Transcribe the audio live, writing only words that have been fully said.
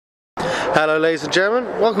Hello ladies and gentlemen,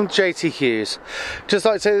 welcome to JTQs. Just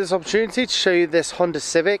like to take this opportunity to show you this Honda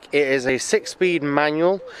Civic. It is a 6-speed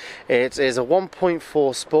manual. It is a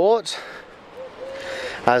 1.4 Sport.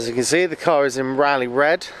 As you can see, the car is in rally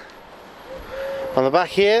red. On the back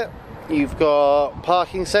here you've got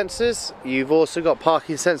parking sensors. You've also got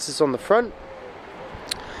parking sensors on the front.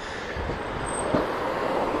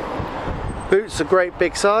 Boots are great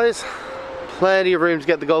big size. Plenty of room to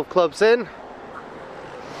get the golf clubs in.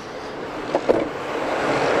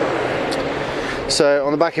 So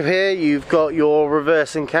on the back of here you've got your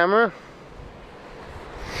reversing camera.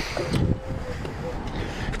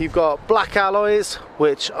 You've got black alloys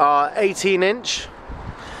which are 18-inch.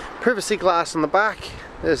 Privacy glass on the back.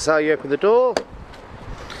 This is how you open the door.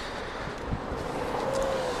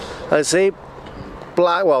 Let's see,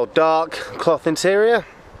 dark cloth interior.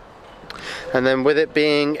 And then with it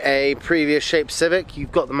being a previous shaped Civic,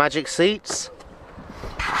 you've got the magic seats.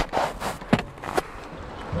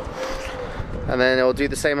 And then it'll do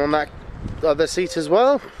the same on that other seat as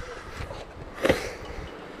well.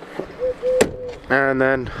 And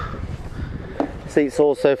then seats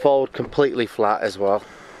also fold completely flat as well,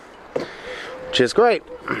 which is great.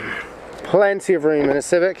 Plenty of room in a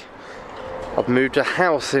Civic. I've moved a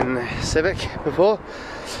house in a Civic before.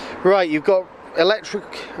 Right, you've got electric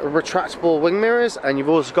retractable wing mirrors, and you've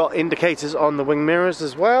also got indicators on the wing mirrors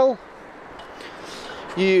as well.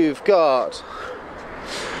 You've got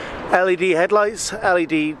LED headlights,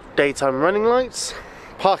 LED daytime running lights.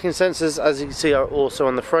 Parking sensors, as you can see, are also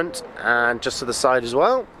on the front and just to the side as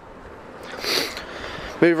well.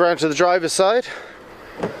 Move around to the driver's side.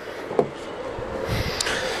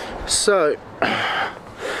 So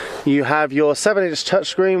you have your 7-inch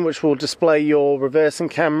touchscreen which will display your reversing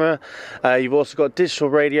camera. You've also got digital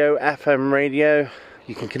radio, FM radio.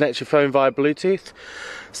 You can connect your phone via Bluetooth.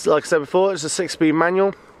 So like I said before, it's a 6-speed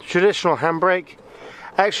manual. Traditional handbrake.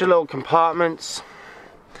 Extra little compartments.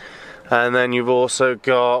 And then you've also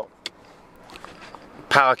got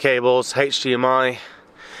power cables, HDMI.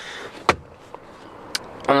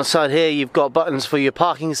 On the side here you've got buttons for your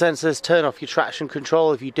parking sensors, turn off your traction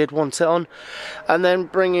control if you did want it on, and then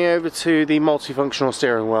bring it over to the multifunctional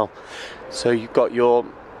steering wheel. So you've got your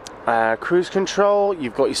cruise control,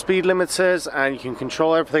 you've got your speed limiters, and you can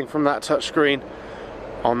control everything from that touchscreen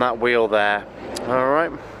on that wheel there.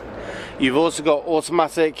 Alright. You've also got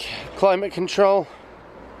automatic climate control.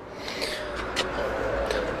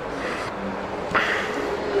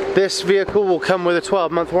 This vehicle will come with a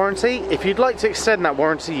 12-month warranty. If you'd like to extend that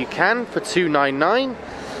warranty, you can for $299.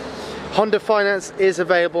 Honda Finance is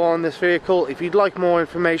available on this vehicle. If you'd like more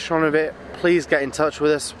information on it, please get in touch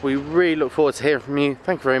with us. We really look forward to hearing from you.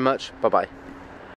 Thank you very much. Bye-bye.